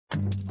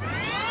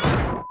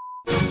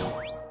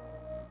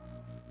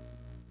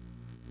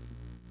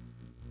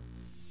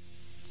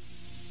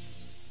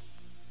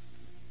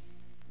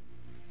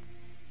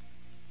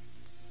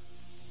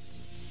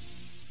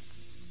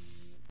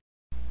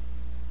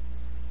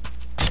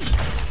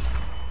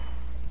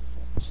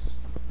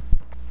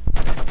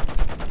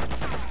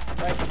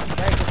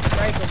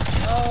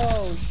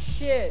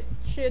shit.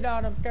 Shit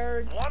on him,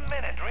 Kurt. 1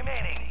 minute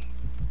remaining.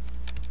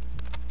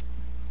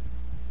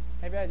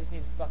 Maybe I just need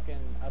to fucking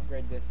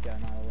upgrade this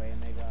gun all the way and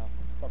maybe I'll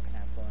fucking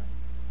have fun.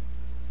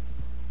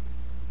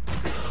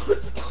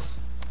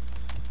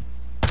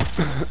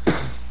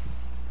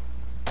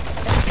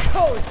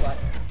 Holy fuck.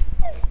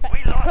 We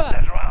lost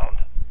that round.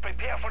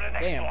 Prepare for the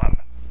next Damn. one.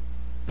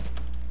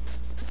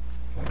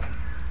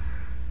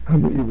 How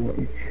about you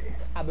want?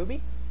 Hi,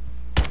 booby.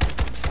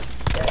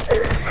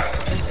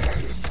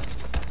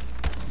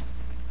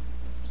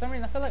 For some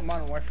reason, I feel like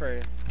Modern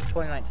Warfare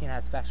 2019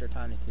 has faster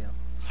time to kill.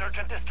 Search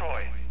and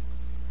destroy.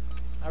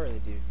 I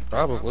really do.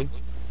 Probably.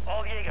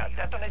 All Jaeger,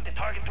 detonate the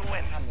target to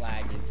win. I'm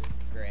lagging.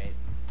 Great.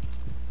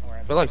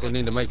 I feel like they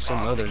need to make some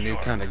other new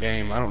kind of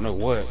game. I don't know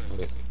what.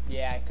 But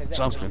Yeah, because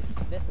something.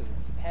 This is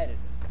competitive,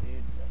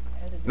 dude.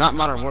 Competitive. Not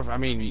Modern Warfare. I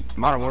mean,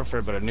 Modern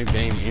Warfare, but a new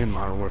game in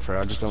Modern Warfare.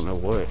 I just don't know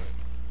what.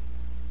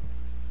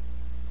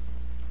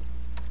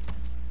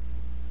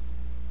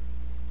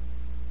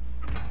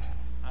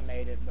 I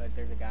made it, but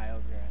there's a guy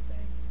over here,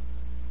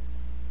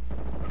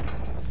 I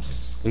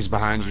think. He's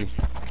behind you.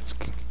 He's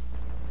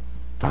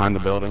behind the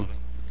building.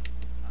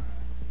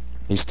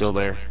 He's still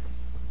there.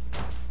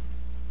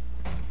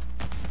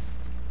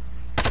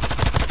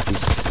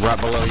 He's right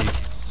below you.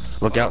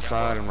 Look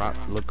outside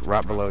and look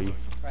right below you.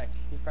 Right,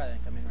 he's probably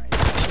gonna come in right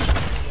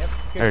here. Yep.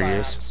 Good There call he out.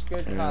 is.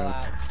 Good call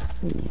out.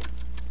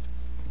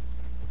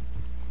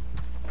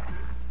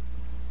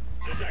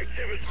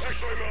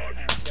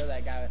 Kill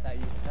that guy without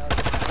you.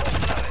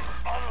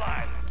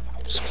 Online.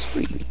 So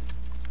sweet. Did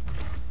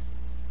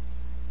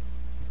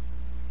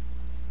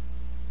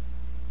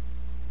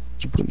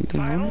you put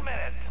anything on Final it?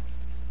 minute.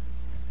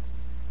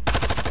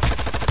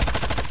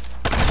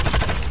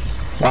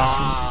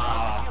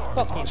 Ah,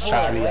 Fucking Shotty,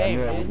 I away,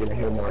 knew I was man. gonna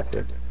hit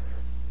market.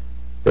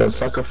 Yo,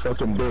 suck a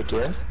fucking dick, yeah?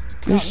 You're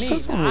Not me.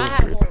 stuck I on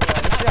had it. more.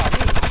 Not y'all.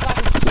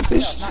 Me.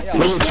 Not y'all.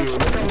 Look at you,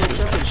 look how many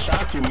fucking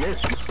shots you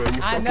missed before you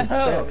I fucking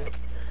know.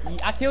 said.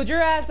 I killed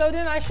your ass though,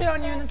 didn't I? Shit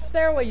on you in the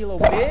stairway, you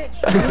little bitch.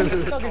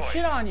 I fucking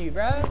shit on you,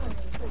 bro.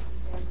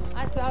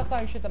 I was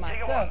talking shit to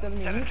myself. Doesn't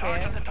mean you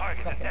can.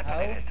 Fucking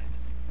hoe.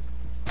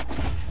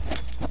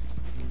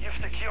 You've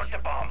secured the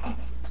bomb.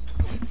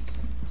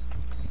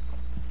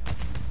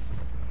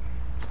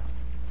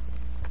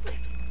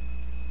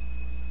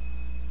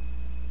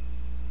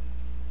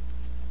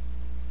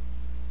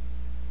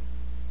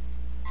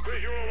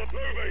 Visual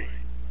moving.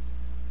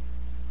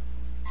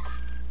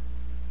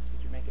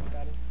 Did you make it,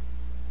 Scotty?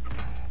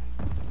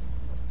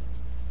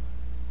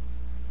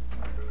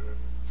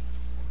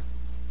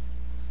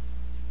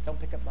 Don't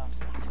pick up bombs.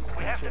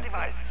 We have the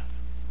device.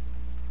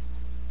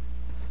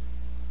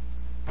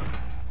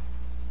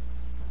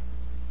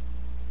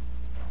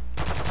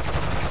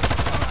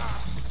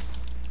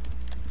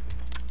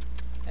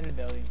 In the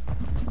building.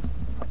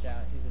 Watch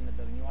out. He's in the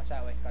building. You watch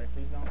that way, Scotty.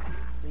 Please don't.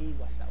 Please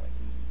watch that way,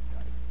 please,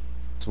 Scotty.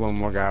 There's one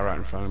more guy right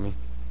in front of me.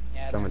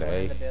 Yeah, Coming there's to one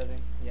A. in the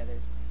building. Yeah,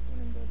 there's one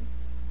in the building.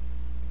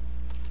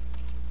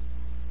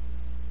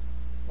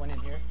 One in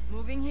here.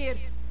 Moving here.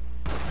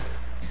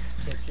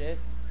 Good shit.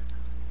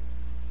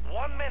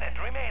 1 minute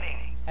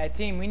remaining. Hey,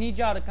 team, we need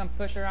y'all to come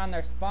push around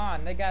their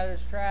spawn. They got us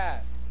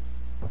trapped.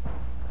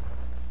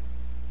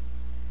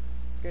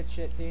 Good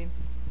shit, team.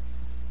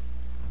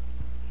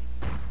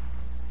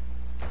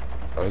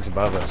 Oh, he's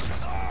above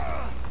us.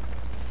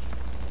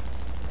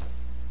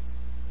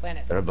 Plant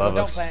it. They're above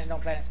don't us. Plant it,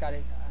 don't plant it,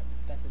 Scotty.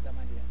 That's a dumb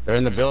idea. They're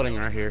in the building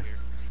right here.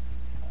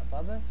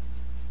 Above us?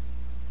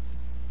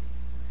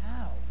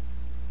 How?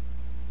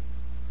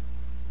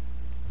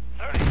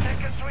 30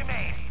 seconds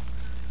remain.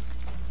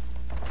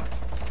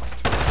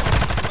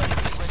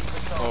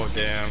 Oh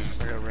damn.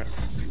 I got ran.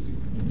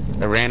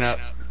 They ran up.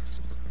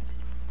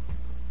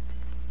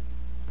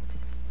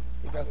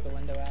 We broke the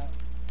window out.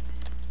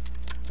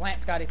 Plant,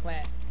 Scotty,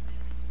 plant.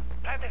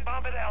 Planting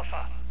bomb at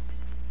Alpha.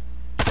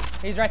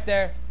 He's right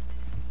there.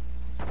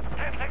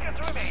 10 seconds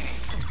remaining.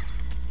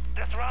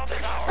 This round is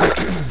ours.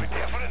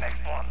 Prepare for the next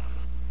one.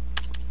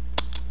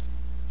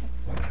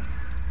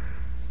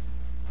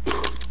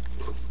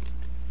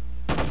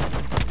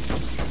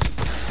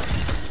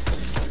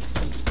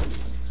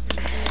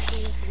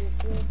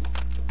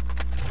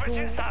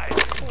 Switching sides.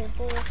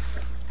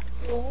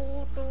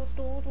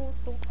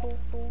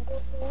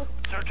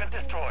 Search and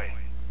destroy.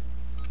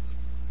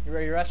 You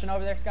ready rushing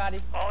over there, Scotty?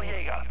 All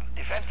Jaeger,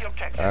 defend the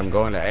objective. I'm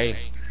going to A.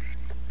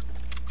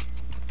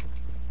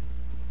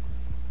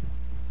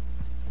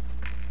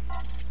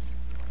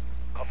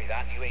 Copy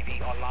that.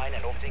 UAV online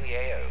and orbiting the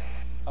AO.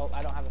 Oh,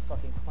 I don't have a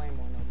fucking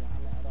claymore no more.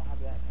 I don't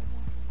have that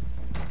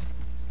no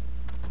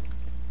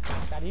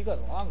more. Scotty, you go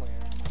the long way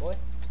around, my boy.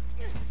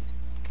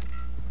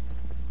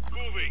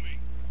 Moving.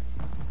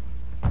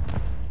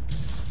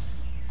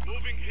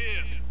 Moving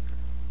here.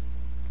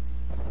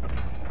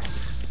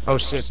 Oh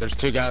shit, there's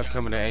two guys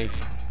coming to A.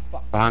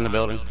 Fuck. Behind the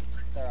building.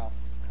 They're all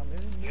coming.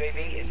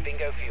 UAV is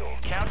bingo fuel.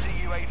 Counter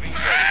UAV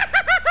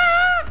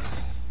ready.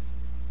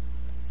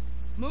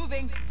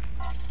 Moving.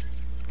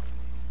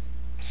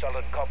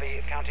 Solid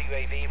copy. Counter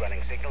UAV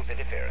running signals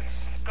interference.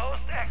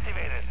 Ghost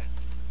activated.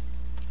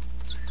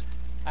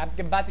 I'm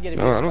about to get a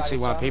No, video. I don't see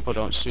Scotty, why so- people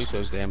don't shoot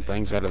those damn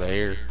things out of the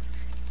air.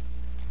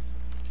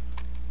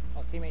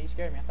 Oh, teammate, you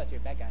scared me. I thought you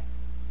were a bad guy.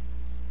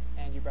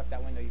 And you broke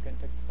that window. You couldn't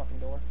take the fucking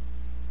door.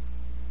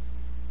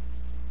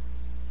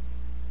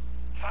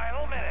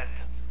 Final minute.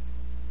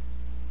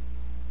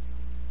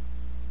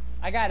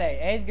 I got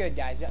A. A's good,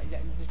 guys.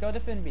 Just go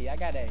defend B. I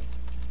got A.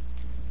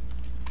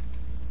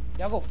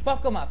 Y'all go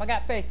fuck them up. I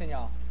got faith in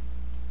y'all.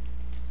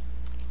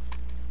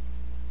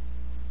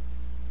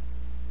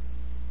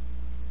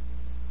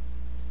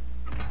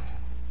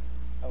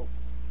 Oh.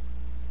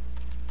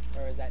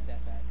 Where is that death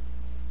at?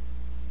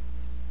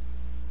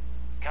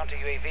 Counter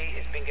UAV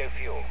is bingo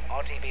fuel.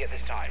 RTB at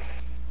this time.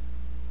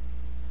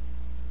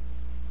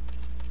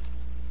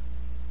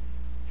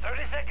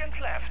 30 seconds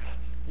left.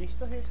 You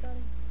still here, Scotty?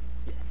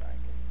 Yeah, sorry.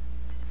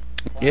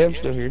 Yeah, I'm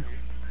still here.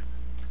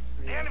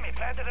 The enemy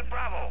planted at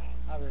Bravo.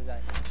 I was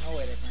like, no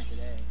way they planted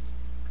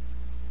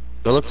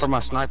A. Go look for my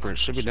sniper. It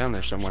should be down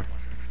there somewhere.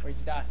 Where'd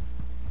you die?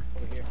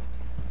 Over here.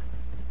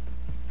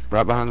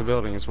 Right behind the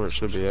building is where it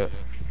should be at.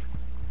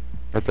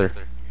 Right there.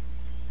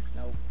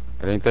 Nope.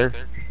 It ain't there?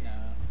 No.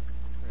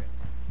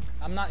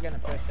 I'm not gonna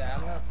push that.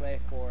 I'm gonna play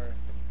for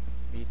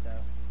Vito.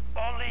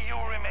 Only you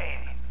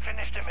remain.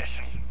 Finish the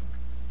mission.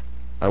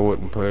 I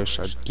wouldn't push.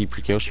 I'd keep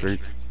your kill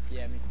streak.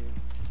 Yeah, me too.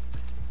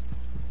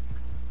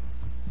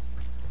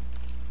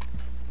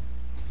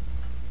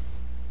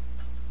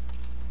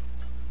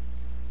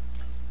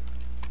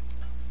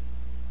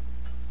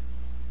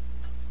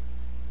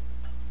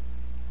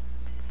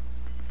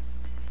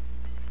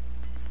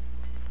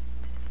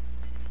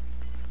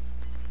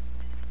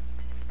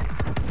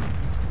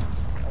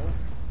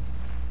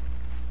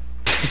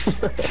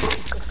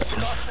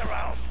 Lost the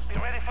round. Be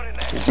ready for the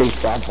next.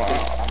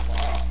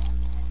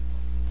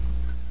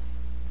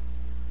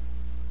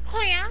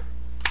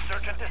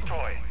 Search and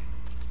destroy.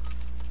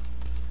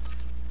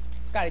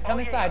 Scotty, come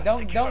inside.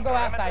 Don't go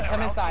outside.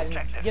 Come inside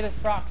and get us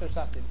procs or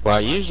something. Well, I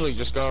usually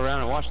just go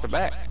around and watch the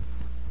back.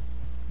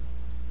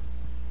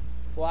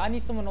 Well, I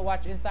need someone to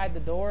watch inside the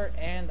door,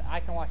 and I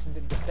can watch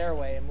the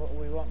stairway, and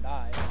we won't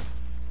die.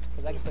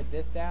 Cause I can put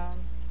this down.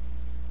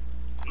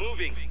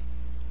 Moving.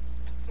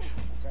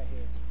 Right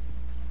here.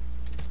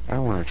 I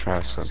want to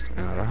try something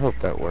out. I hope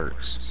that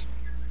works.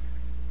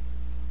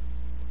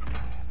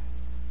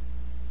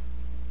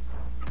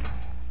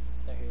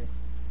 They're here.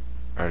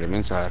 Alright, I'm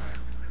inside.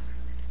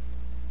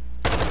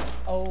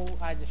 Oh,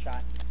 I just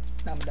shot.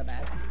 I'm a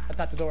dumbass. I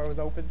thought the door was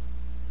open.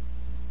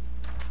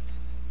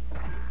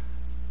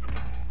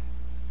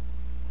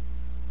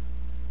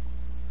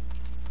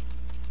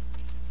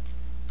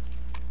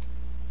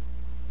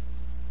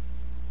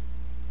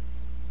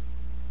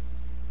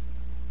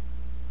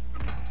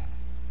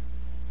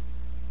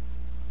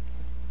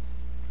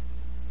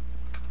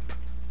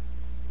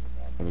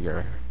 Let me go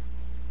right here.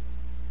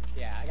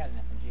 Yeah, I got an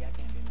SMG. I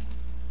can't do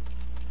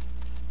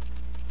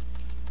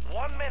nothing.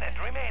 1 minute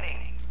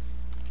remaining.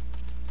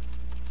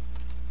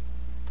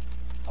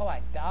 Oh,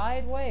 I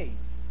died? Wait.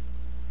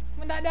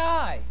 When did I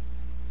die?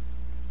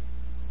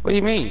 What do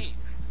you mean?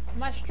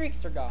 My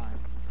streaks are gone.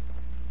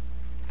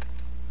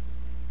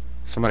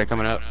 Somebody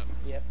coming up.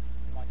 Yep,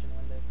 I'm watching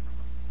windows.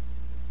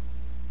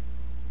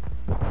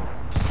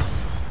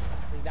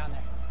 He's down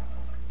there.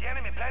 The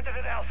enemy planted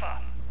at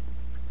Alpha.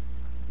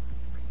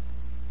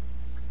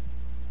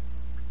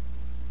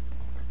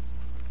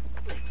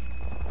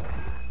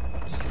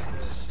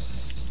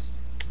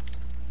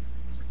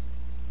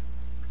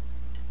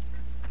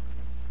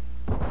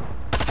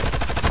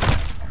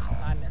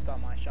 I missed all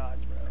my shots,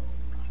 bro.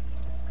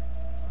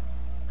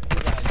 He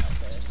got up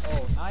there.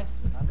 Oh, nice.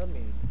 I don't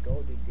mean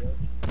go, dude, go.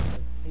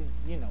 He's,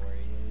 you know where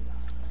he is.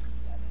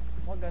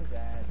 What gun's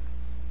that?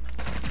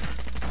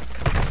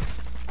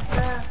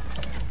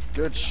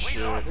 Good We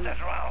shit. lost that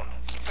round.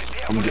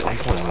 Prepare I'm for the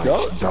playing next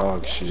Y'all- like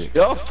dog shit.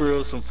 Y'all for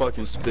real some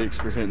fucking sticks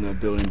for hitting that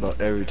building about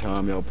every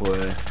time y'all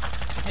play.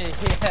 Yeah,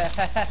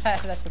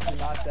 that's what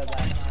Simon said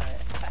last night.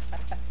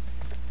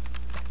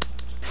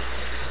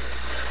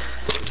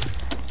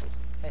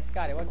 Hey,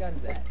 Scotty, what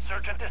gun's that?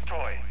 Search and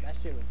destroy. That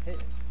shit was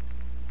hitting.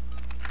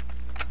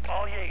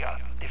 All Jaeger,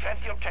 defend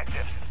the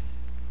objectives.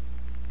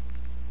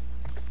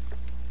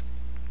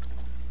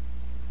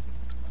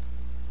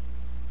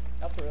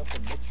 Y'all for real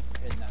some bitch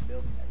for hitting that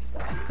building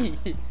every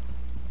time.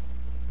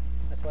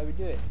 That's why we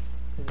do it.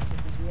 Because it's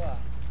just as you are.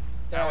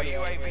 They're Our already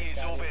over here, UAV is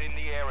Scotty. orbiting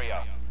the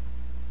area.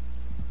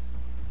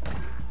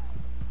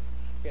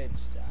 Good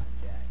shot,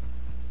 Jack.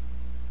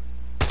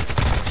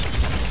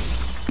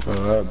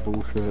 That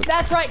bullshit.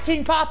 That's right,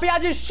 King Poppy. I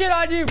just shit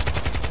on you.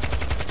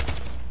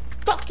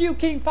 Fuck you,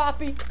 King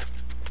Poppy.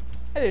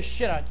 I just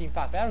shit on King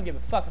Poppy. I don't give a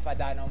fuck if I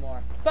die no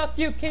more. Fuck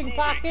you, King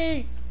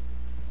Poppy.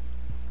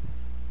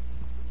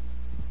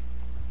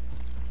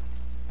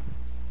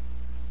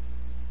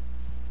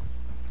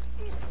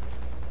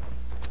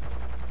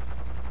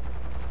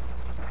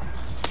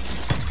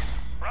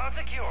 Round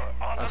secure.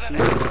 On I to see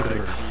the next. that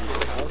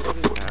key. How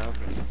did it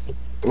happen?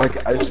 Like,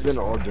 it's been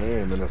all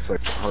game and it's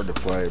like hard to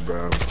play,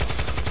 bro.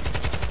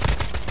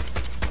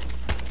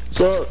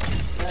 So,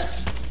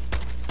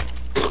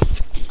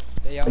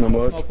 They y'all Not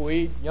much. smoke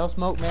weed? Y'all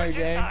smoke Mary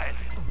Jane? Inside.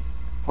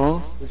 Huh?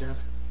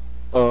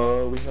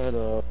 We had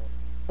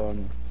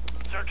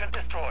Search and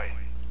destroy.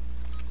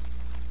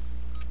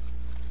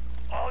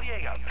 All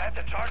Jaeger, plant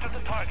the charge of the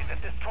target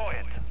and destroy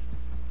it.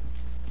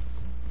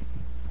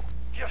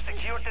 You've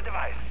secured the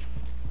device.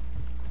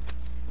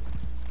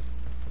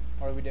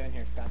 What are we doing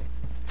here, Scotty?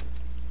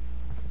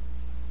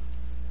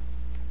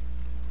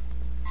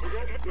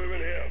 Moving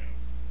here.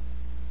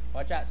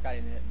 Watch out,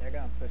 Scotty. They're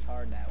gonna push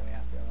hard that way,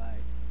 I feel like.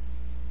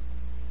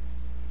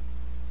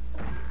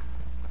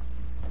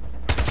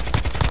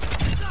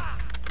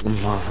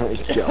 my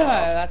God.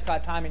 That's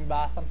called timing,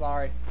 boss. I'm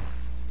sorry.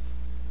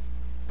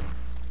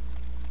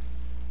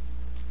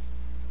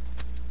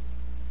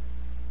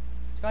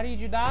 Scotty, did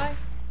you die?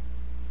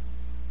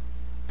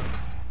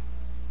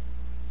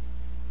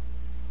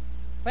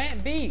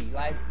 Plant B,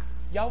 like,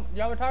 y'all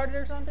retarded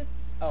or something?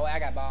 Oh, I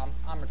got bombed.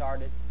 I'm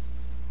retarded.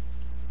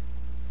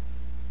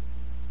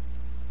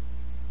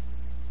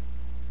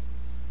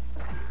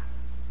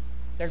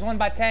 There's one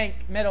by tank,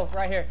 middle,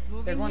 right here.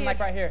 Moving There's one here. like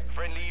right here.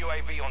 Friendly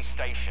UAV on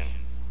station.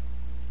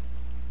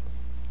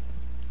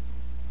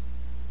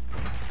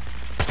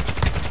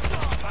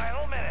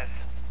 Final minutes.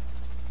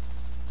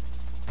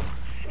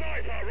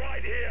 Sniper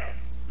right here.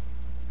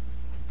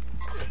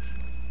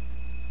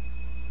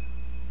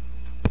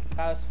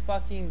 I was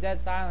fucking dead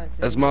silence.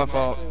 That's my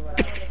fault.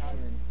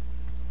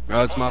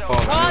 No, it's my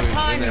fault. I knew he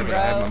was in there, but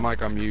I had my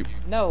mic on mute.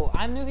 No,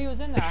 I knew he was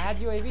in there. I had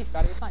UAV,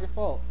 Scotty. It's not your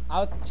fault.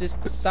 I just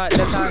thought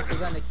dead silence was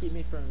going to keep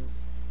me from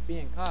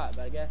being caught,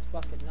 but I guess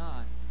fucking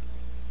not.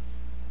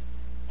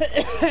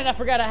 And I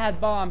forgot I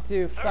had bomb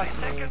too. 30 Fuck me.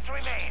 seconds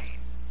remain.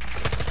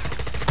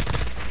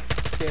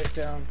 Give it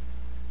to him.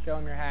 Show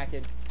him you're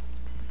hacking.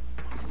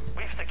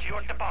 We've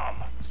secured the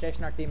bomb.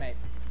 Chasing our teammate.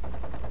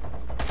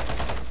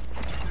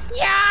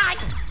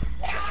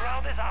 This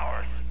round is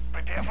ours.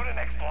 Prepare for the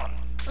next one.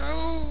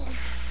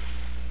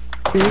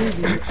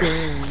 Baby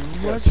girl,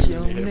 what's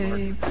your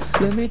name?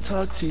 Let me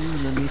talk to you,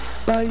 let me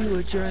buy you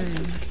a drink.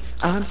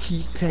 I'm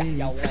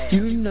T-Pain,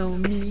 you know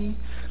me.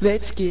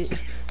 Let's get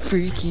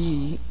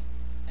freaky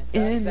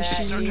in the And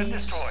Search and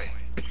sheets. destroy.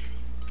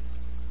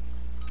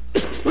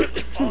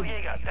 All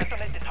Jaeger,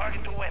 detonate the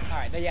target to win.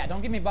 Alright, yeah,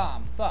 don't give me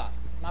bomb. Fuck.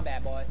 My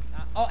bad, boys.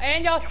 Oh,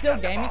 and y'all still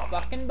gave me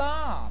fucking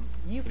bomb.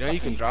 You know you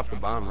can drop the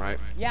bomb, right?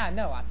 Yeah, I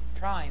know. I'm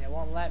trying. It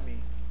won't let me.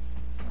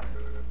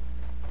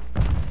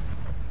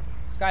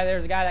 Sky,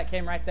 there's a guy that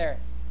came right there.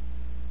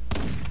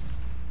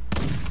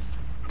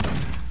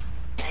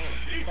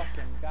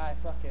 Fucking guy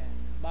fucking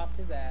bopped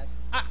his ass.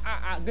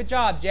 Good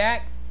job,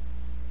 Jack.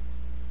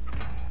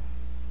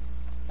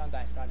 Don't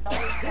die, Scotty.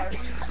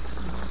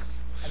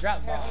 I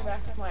dropped bomb.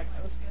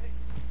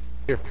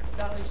 Here.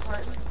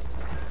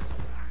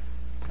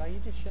 Scotty, you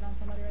just shit on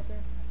somebody right there?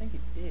 I think you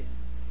did.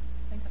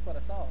 I think that's what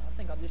I saw. I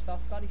think I just saw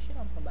Scotty shit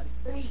on somebody.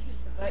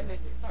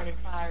 started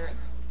firing.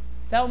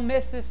 Tell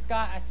Mrs.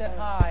 Scott I said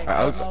hi.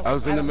 I was in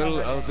the I don't know middle.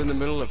 her I was in name. the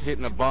middle of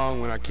hitting a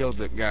bong when I killed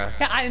that guy.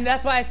 And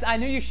that's why I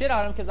knew you shit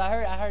on him, because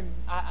I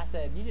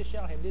said you just shit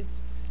on him, dude,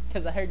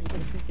 because I heard you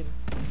been freaking.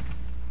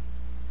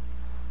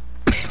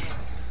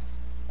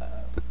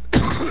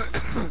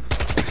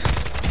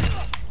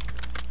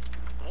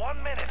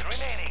 1 minute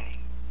remaining.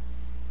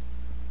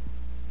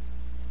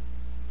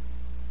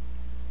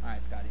 All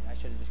right, Scotty, I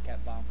should have just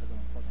kept bomb because I'm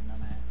a fucking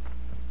dumbass.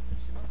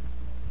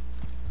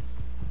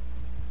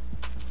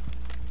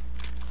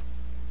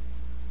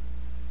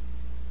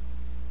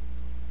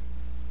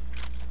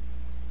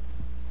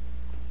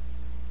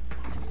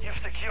 You've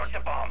secured the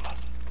bomb.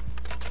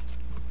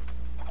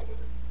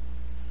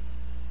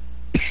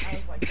 I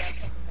was like, that's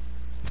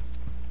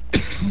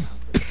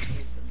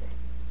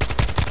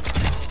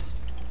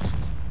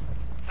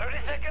 30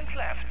 seconds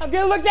left. I'm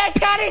gonna look that,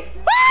 Scotty.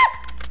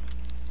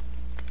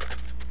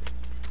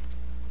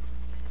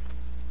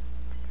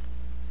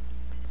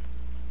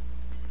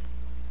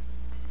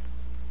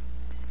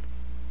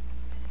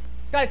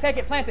 Scotty, take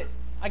it, plant it.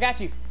 I got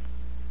you.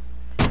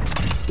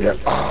 Yeah.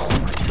 Oh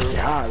my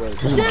God,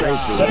 that's Get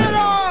crazy. shit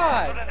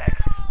on!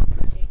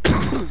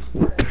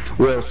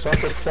 Well,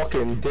 suck a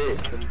fucking dick,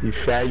 you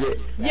faggot.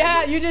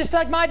 Yeah, you just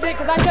sucked my dick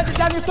because I shoved it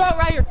down your throat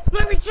right here.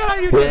 Let me shit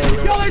on you, Yeah,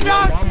 dick. Y'all are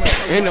dog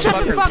shit. In the Shut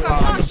fucking the fuck up,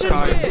 spot. dog shit,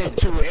 Sorry. bitch.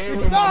 Too. And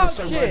your Dog mama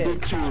suck my shit.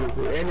 dick too.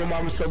 And your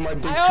mama suck my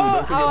dick too. Oh,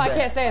 Don't forget I that.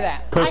 can't say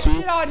that. Pussy. I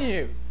shit on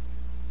you.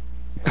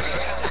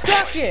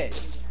 Suck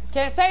it.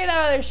 Can't say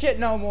that other shit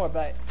no more,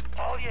 but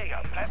All Jaeger,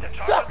 plant the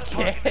charge suck of the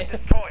target it. and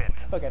destroy it.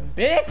 Fucking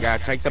bitch.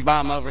 Gotta take the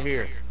bomb over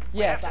here.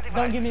 Yes,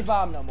 don't give me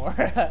bomb no more.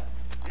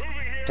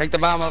 Take the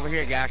bomb over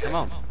here, guy. Come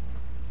on.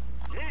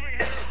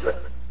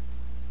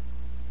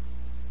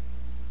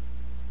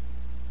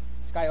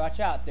 Scotty, watch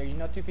out there. You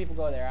know 2 people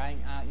go there.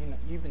 You know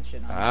you've been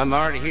shitting on me. I'm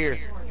already here.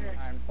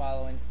 I'm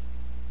following.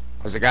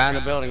 There's a guy in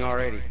the building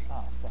already.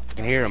 Oh fuck. I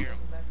can hear him.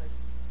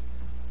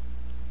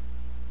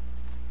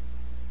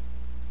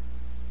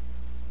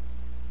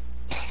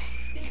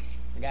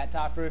 I got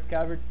top roof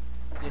covered.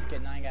 Just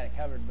kidding, I ain't got it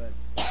covered, but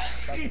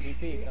fucking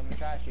VP, so I'm gonna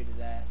try to shoot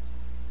his ass.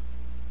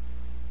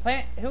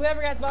 Plant,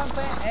 whoever got the bomb,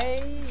 plant.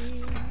 Hey.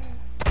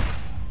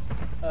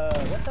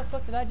 What the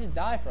fuck did I just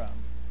die from?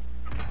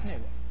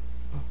 Nigga.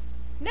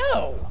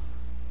 No!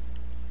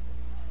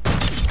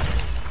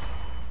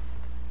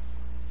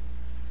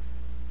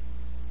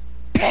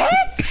 What?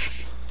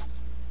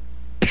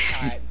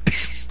 Alright.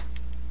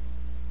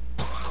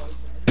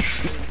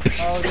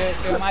 Oh, did it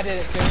to him. I did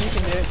it to him. You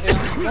can do it to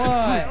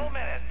him.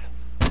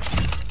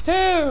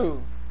 1,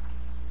 2.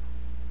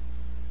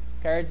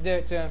 Courage, do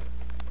it to him.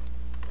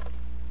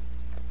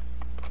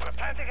 We're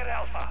planting at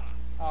Alpha.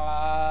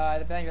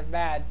 I think that's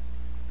bad.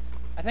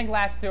 I think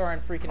last 2 are in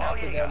freaking out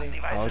the building.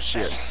 Oh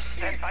shit.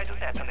 Stand by to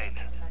detonate.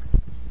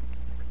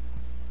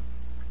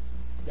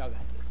 Y'all got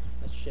this.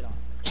 Let's shit on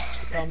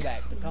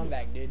it. The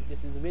comeback, dude.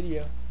 This is a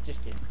video. Just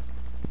kidding.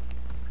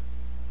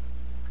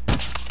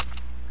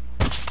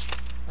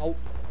 Oh,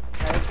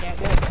 Courage can't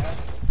do it, bro.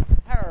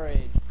 Power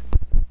rage.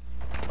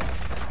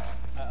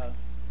 Uh-oh.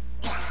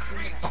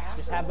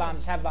 Just have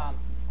bomb,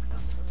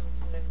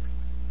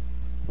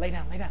 Lay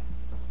down,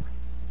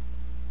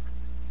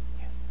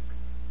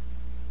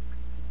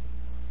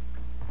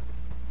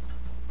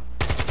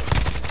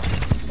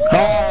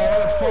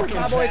 Oh,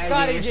 My boy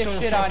Scotty just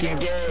shit on you.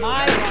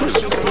 My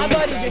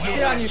buddy just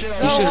shit on you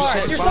so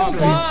hard. You're so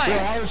blind.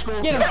 Let's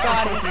get him,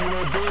 Scotty.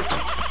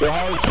 You're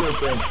hard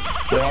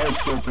scripting. You're hard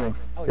scripting.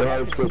 You're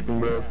hard scripting,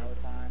 bro.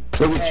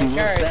 Look at you, you're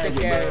Courage, faggot, take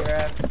care, bro.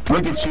 bro.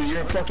 Look at you,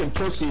 you're a fucking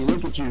pussy.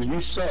 Look at you,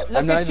 you suck.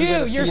 Look at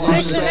you, you're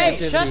 6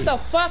 and 8. Shut the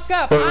fuck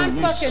up. Bro, I'm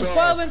you fucking suck.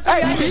 12 and 3.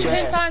 I'm You 10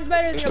 suck. times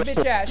better than your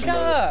bitch ass. Shut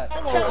up.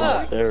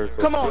 Shut up.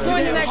 Come on,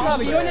 Join the next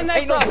lobby. Join the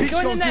next lobby.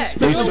 Join the next.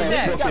 Join the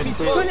next.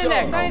 Join the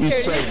next. I ain't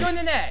scared. Just join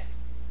the next.